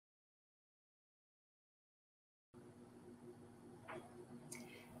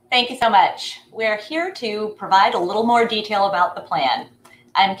Thank you so much. We're here to provide a little more detail about the plan.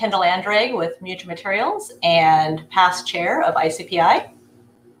 I'm Kendall Andrade with Mutual Materials and past chair of ICPI.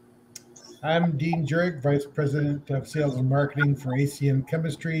 I'm Dean Jurek, Vice President of Sales and Marketing for ACM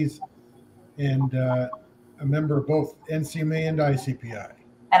Chemistries and a member of both NCMA and ICPI.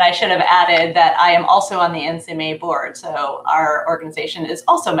 And I should have added that I am also on the NCMA board, so our organization is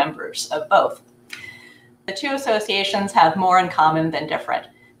also members of both. The two associations have more in common than different.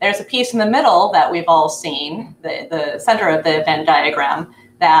 There's a piece in the middle that we've all seen, the center of the Venn diagram,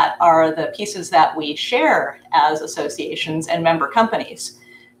 that are the pieces that we share as associations and member companies.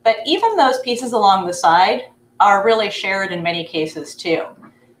 But even those pieces along the side are really shared in many cases too.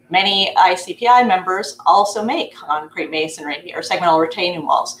 Many ICPI members also make concrete masonry or segmental retaining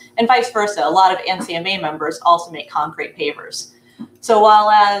walls, and vice versa. A lot of NCMA members also make concrete pavers. So while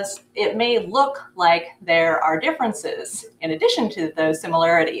as it may look like there are differences in addition to those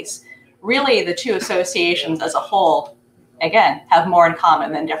similarities, really the two associations as a whole, again, have more in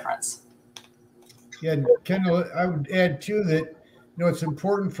common than difference. Yeah, Kendall, I would add too that it's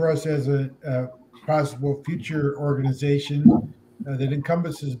important for us as a possible future organization that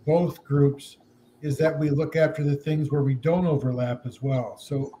encompasses both groups is that we look after the things where we don't overlap as well.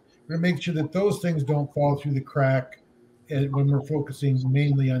 So we're going to make sure that those things don't fall through the crack when we're focusing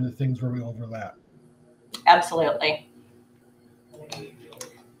mainly on the things where we overlap. Absolutely.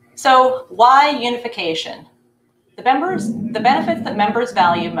 So why unification? The benefits that members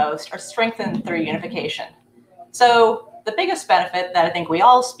value most are strengthened through unification. So the biggest benefit that I think we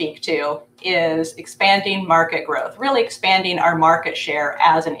all speak to is expanding market growth, really expanding our market share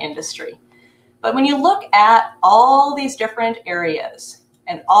as an industry. But when you look at all these different areas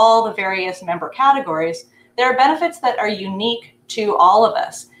and all the various member categories, there are benefits that are unique to all of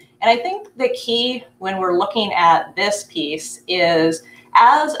us. And I think the key when we're looking at this piece is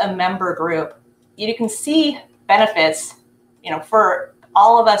as a member group, you can see benefits, for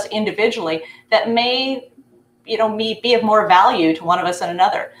all of us individually that may be of more value to one of us than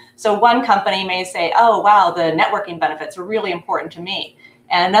another. So one company may say, oh, wow, the networking benefits are really important to me.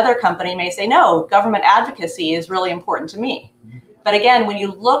 And another company may say, no, government advocacy is really important to me. But again, when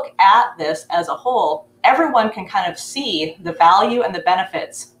you look at this as a whole, everyone can kind of see the value and the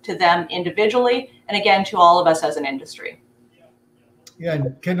benefits to them individually, and again, to all of us as an industry. Yeah,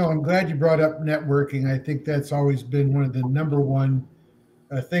 and Kendall, I'm glad you brought up networking. I think that's always been one of the number one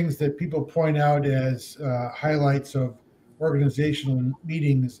things that people point out as highlights of organizational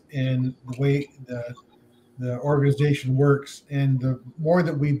meetings and the way the organization works. And the more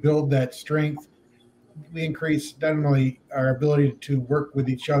that we build that strength, we increase not only our ability to work with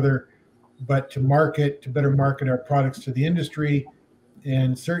each other, but to better market our products to the industry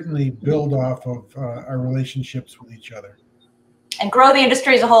and certainly build off of our relationships with each other. And grow the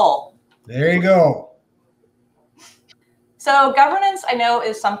industry as a whole. There you go. So governance, I know,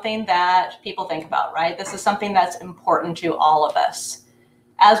 is something that people think about, right? This is something that's important to all of us.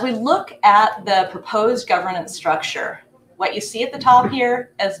 As we look at the proposed governance structure, what you see at the top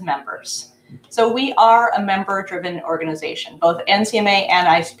here is members. So we are a member-driven organization. Both NCMA and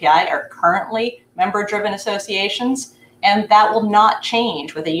ICPI are currently member-driven associations, and that will not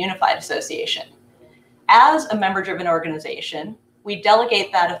change with a unified association. As a member-driven organization, we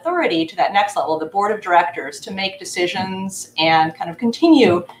delegate that authority to that next level, the board of directors, to make decisions and kind of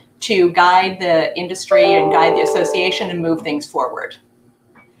continue to guide the industry and guide the association and move things forward.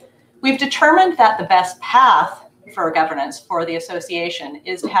 We've determined that the best path for governance for the association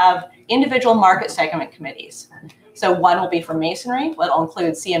is to have individual market segment committees. So one will be for masonry, that will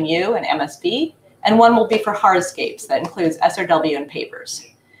include CMU and MSB, and one will be for hardscapes, that includes SRW and pavers.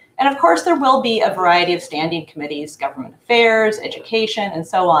 And of course, there will be a variety of standing committees, government affairs, education, and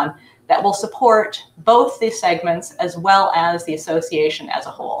so on, that will support both these segments as well as the association as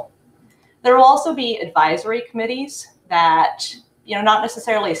a whole. There will also be advisory committees that, not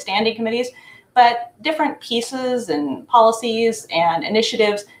necessarily standing committees, but different pieces and policies and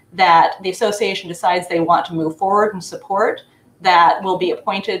initiatives that the association decides they want to move forward and support that will be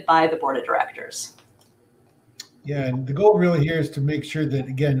appointed by the board of directors. Yeah, and the goal really here is to make sure that,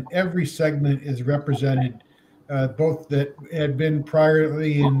 again, every segment is represented, both that had been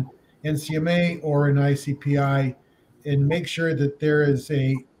priorly in NCMA or in ICPI, and make sure that there is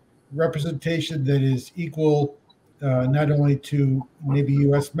a representation that is equal not only to maybe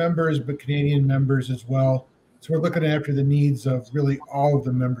U.S. members, but Canadian members as well. So we're looking after the needs of really all of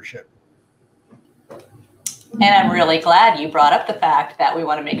the membership. And I'm really glad you brought up the fact that we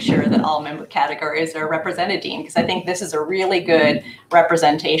want to make sure that all member categories are represented, Dean, because I think this is a really good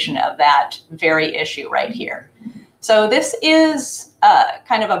representation of that very issue right here. So this is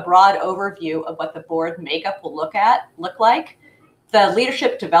kind of a broad overview of what the board makeup will look like. The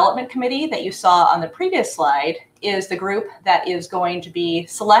Leadership Development Committee that you saw on the previous slide is the group that is going to be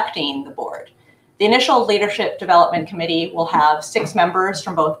selecting the board. The initial Leadership Development Committee will have 6 members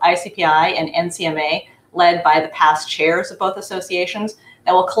from both ICPI and NCMA, led by the past chairs of both associations,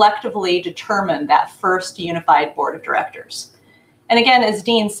 that will collectively determine that first unified board of directors. And again, as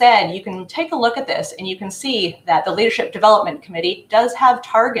Dean said, you can take a look at this and you can see that the Leadership Development Committee does have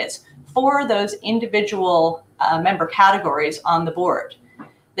targets for those individual member categories on the board.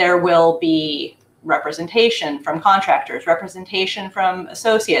 There will be representation from contractors, representation from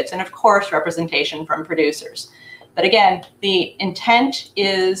associates, and of course, representation from producers. But again, the intent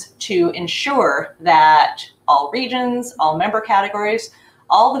is to ensure that all regions, all member categories,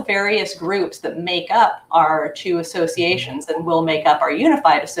 all the various groups that make up our 2 associations and will make up our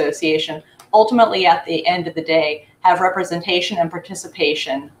unified association, ultimately at the end of the day, have representation and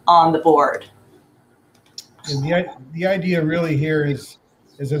participation on the board. And the idea really here is,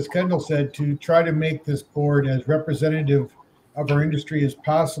 as Kendall said, to try to make this board as representative of our industry as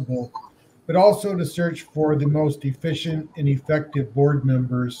possible, but also to search for the most efficient and effective board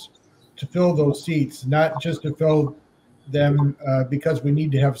members to fill those seats, not just to fill them because we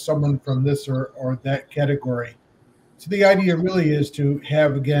need to have someone from this or that category. So the idea really is to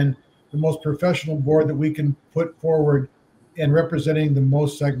have, again, the most professional board that we can put forward and representing the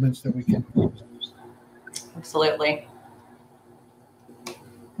most segments that we can. Absolutely.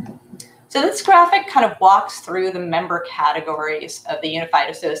 So this graphic kind of walks through the member categories of the Unified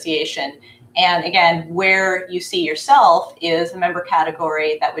Association. And again, where you see yourself is a member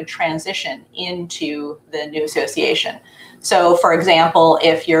category that would transition into the new association. So for example,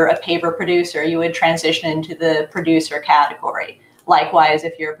 if you're a paper producer, you would transition into the producer category. Likewise,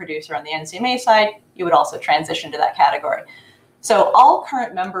 if you're a producer on the NCMA side, you would also transition to that category. So all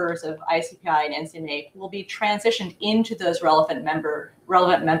current members of ICPI and NCMA will be transitioned into those relevant member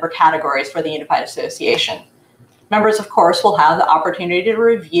categories for the Unified Association. Members, of course, will have the opportunity to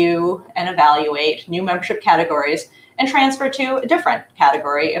review and evaluate new membership categories and transfer to a different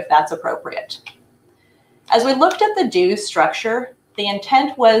category if that's appropriate. As we looked at the dues structure, the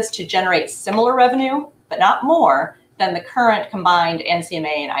intent was to generate similar revenue, but not more than the current combined NCMA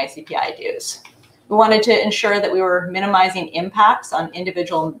and ICPI dues. We wanted to ensure that we were minimizing impacts on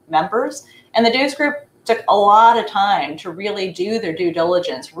individual members, and the dues group took a lot of time to really do their due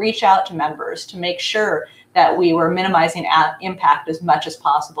diligence, reach out to members to make sure that we were minimizing impact as much as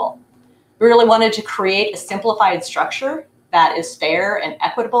possible. We really wanted to create a simplified structure that is fair and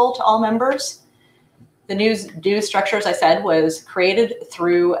equitable to all members. The new dues structure, as I said, was created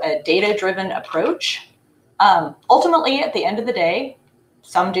through a data-driven approach. Ultimately, at the end of the day,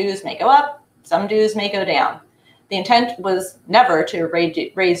 some dues may go up, some dues may go down. The intent was never to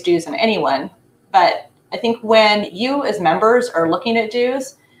raise dues on anyone, but I think when you as members are looking at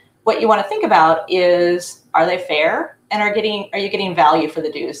dues, what you want to think about is, are they fair, and are you getting value for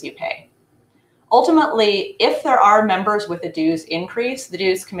the dues you pay? Ultimately, if there are members with a dues increase, the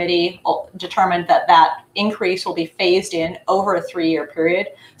dues committee determined that that increase will be phased in over a 3-year period,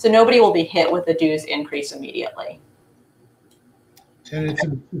 so nobody will be hit with a dues increase immediately.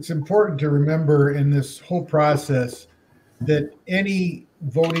 And it's important to remember in this whole process that any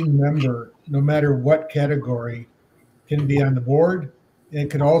voting member, no matter what category, can be on the board and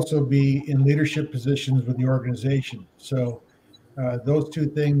can also be in leadership positions with the organization. So those 2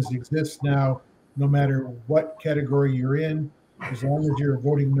 things exist now, no matter what category you're in. As long as you're a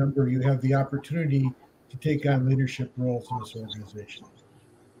voting member, you have the opportunity to take on leadership roles in this organization.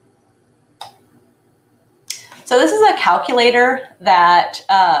 So this is a calculator that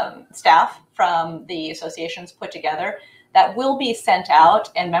staff from the associations put together that will be sent out,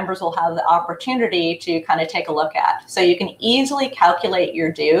 and members will have the opportunity to kind of take a look at. So you can easily calculate your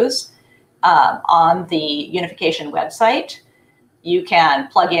dues on the Unification website. You can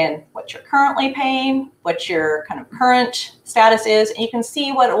plug in what you're currently paying, what your kind of current status is, and you can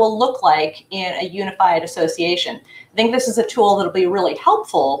see what it will look like in a unified association. I think this is a tool that will be really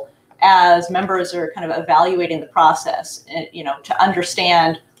helpful as members are kind of evaluating the process, to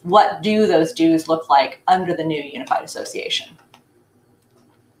understand what do those dues look like under the new unified association.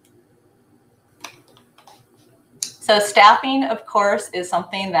 So staffing, of course, is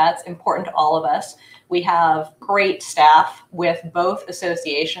something that's important to all of us. We have great staff with both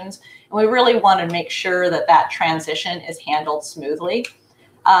associations, and we really want to make sure that that transition is handled smoothly.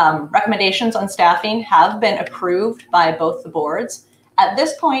 Recommendations on staffing have been approved by both the boards. At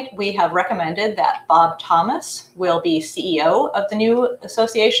this point, we have recommended that Bob Thomas will be CEO of the new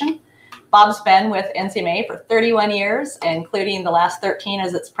association. Bob's been with NCMA for 31 years, including the last 13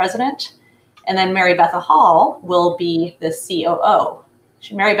 as its president. And then Mary Beth Hall will be the COO.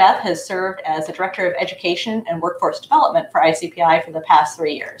 Mary Beth has served as the Director of Education and Workforce Development for ICPI for the past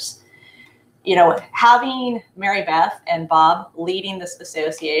 3 years. You know, having Mary Beth and Bob leading this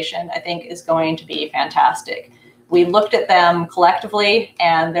association, I think, is going to be fantastic. We looked at them collectively,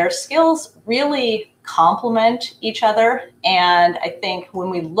 and their skills really complement each other. And I think when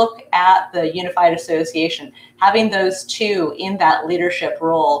we look at the Unified Association, having those two in that leadership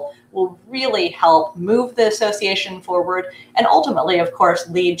role will really help move the association forward and ultimately, of course,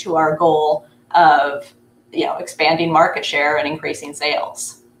 lead to our goal of, you know, expanding market share and increasing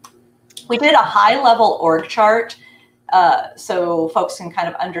sales. We did a high-level org chart so folks can kind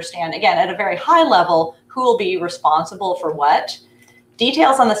of understand, again, at a very high level, who will be responsible for what.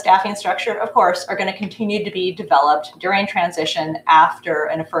 Details on the staffing structure, of course, are going to continue to be developed during transition after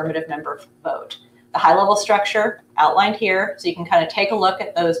an affirmative member vote. The high-level structure outlined here, so you can kind of take a look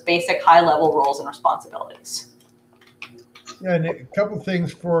at those basic high-level roles and responsibilities. Yeah, and a couple of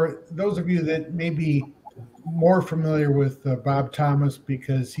things for those of you that may be more familiar with Bob Thomas,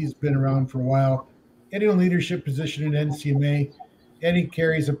 because he's been around for a while, in a leadership position at NCMA, and he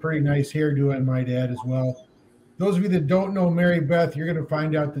carries a pretty nice hairdo, I might add, as well. Those of you that don't know Mary Beth, you're going to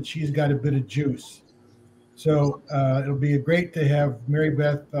find out that she's got a bit of juice. So it'll be great to have Mary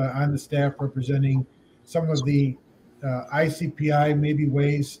Beth on the staff representing some of the ICPI maybe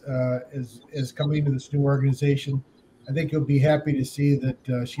ways as coming into this new organization. I think you'll be happy to see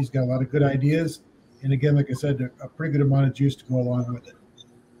that she's got a lot of good ideas. And again, like I said, a pretty good amount of juice to go along with it.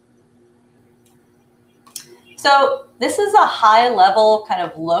 So this is a high-level kind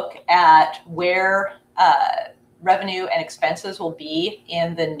of look at where revenue and expenses will be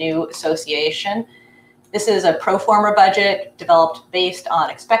in the new association. This is a pro forma budget developed based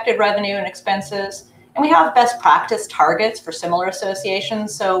on expected revenue and expenses. And we have best practice targets for similar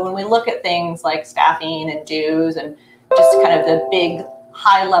associations. So when we look at things like staffing and dues and just kind of the big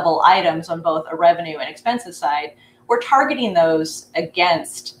high-level items on both a revenue and expenses side, we're targeting those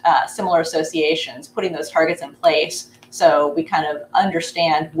against similar associations, putting those targets in place so we kind of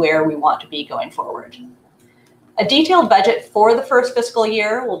understand where we want to be going forward. A detailed budget for the first fiscal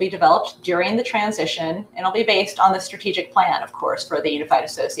year will be developed during the transition, and it'll be based on the strategic plan, of course, for the Unified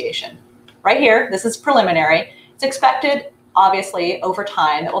Association. Right here, this is preliminary. It's expected, obviously, over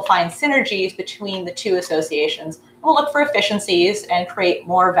time that we'll find synergies between the two associations. And we'll look for efficiencies and create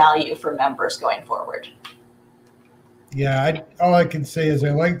more value for members going forward. Yeah, all I can say is I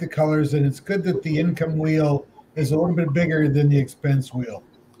like the colors, and it's good that the income wheel is a little bit bigger than the expense wheel.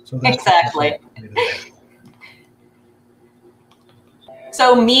 So that's exactly.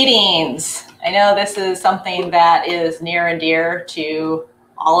 So meetings, I know this is something that is near and dear to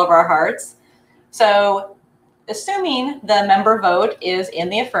all of our hearts. So assuming the member vote is in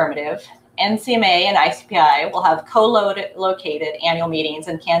the affirmative, NCMA and ICPI will have co-located annual meetings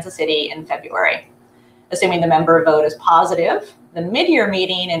in Kansas City in February. Assuming the member vote is positive, the mid-year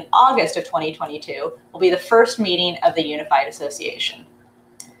meeting in August of 2022 will be the first meeting of the Unified Association.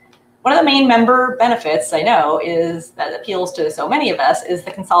 One of the main member benefits I know is that appeals to so many of us is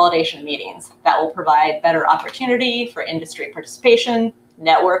the consolidation meetings that will provide better opportunity for industry participation,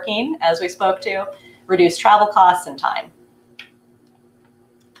 networking, as we spoke to, reduce travel costs and time.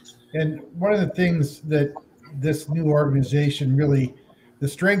 And one of the things that this new organization really, the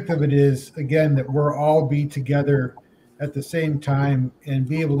strength of it is, again, that we're all be together at the same time and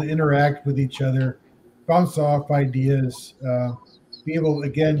be able to interact with each other, bounce off ideas, be able,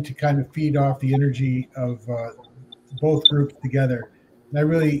 again, to kind of feed off the energy of both groups together.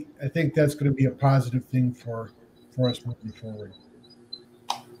 And I think that's going to be a positive thing for us moving forward.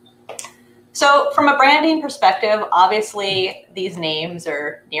 So from a branding perspective, obviously these names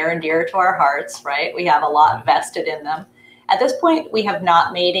are near and dear to our hearts, right? We have a lot vested in them. At this point, we have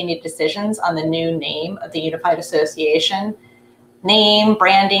not made any decisions on the new name of the Unified Association. Name,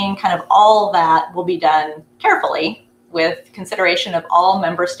 branding, kind of all that will be done carefully with consideration of all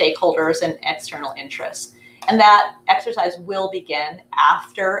member stakeholders and external interests. And that exercise will begin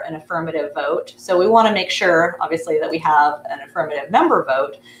after an affirmative vote. So we want to make sure, obviously, that we have an affirmative member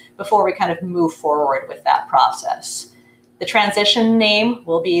vote before we kind of move forward with that process. The transition name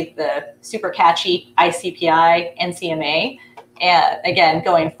will be the super catchy ICPI NCMA. And again,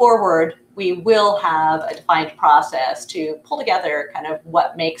 going forward, we will have a defined process to pull together kind of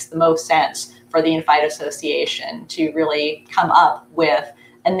what makes the most sense for the Unified Association to really come up with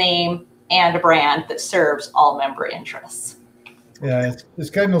a name and a brand that serves all member interests. Yeah, as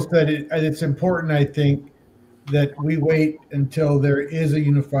Kendall said, it's important, I think, that we wait until there is a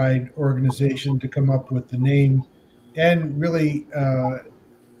unified organization to come up with the name and really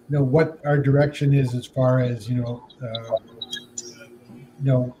what our direction is as far as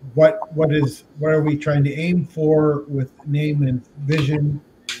what are we trying to aim for with name and vision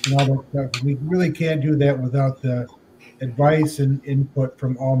and all that stuff. We really can't do that without the advice and input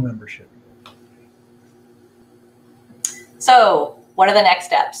from all membership. So what are the next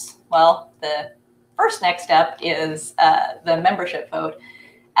steps? Well, the first next step is the membership vote.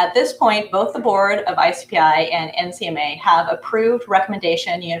 At this point, both the board of ICPI and NCMA have approved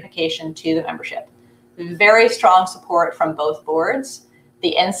recommendation unification to the membership. Very strong support from both boards.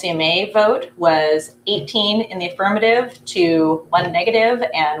 The NCMA vote was 18 in the affirmative to 1 negative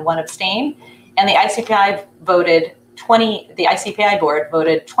and 1 abstain. And the ICPI voted 20, the ICPI board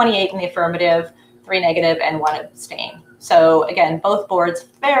voted 28 in the affirmative, 3 negative, and 1 abstain. So again, both boards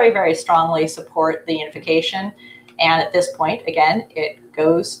very, very strongly support the unification. And at this point, again, it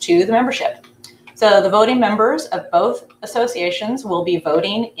goes to the membership. So the voting members of both associations will be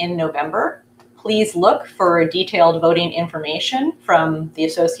voting in November. Please look for detailed voting information from the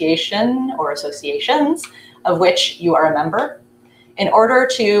association or associations of which you are a member. In order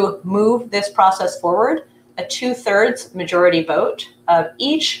to move this process forward, a 2/3 majority vote of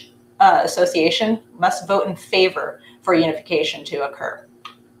each association must vote in favor for unification to occur.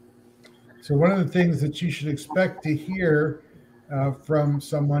 So one of the things that you should expect to hear from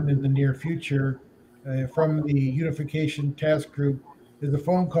someone in the near future from the Unification Task Group is a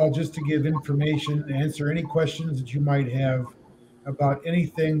phone call just to give information, answer any questions that you might have about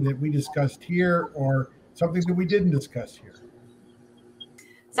anything that we discussed here or something that we didn't discuss here.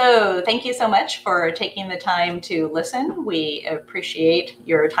 So thank you so much for taking the time to listen. We appreciate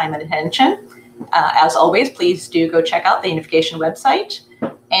your time and attention. As always, please do go check out the Unification website,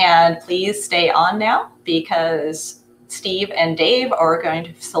 and please stay on now because Steve and Dave are going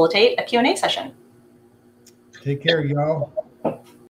to facilitate a Q&A session. Take care, y'all.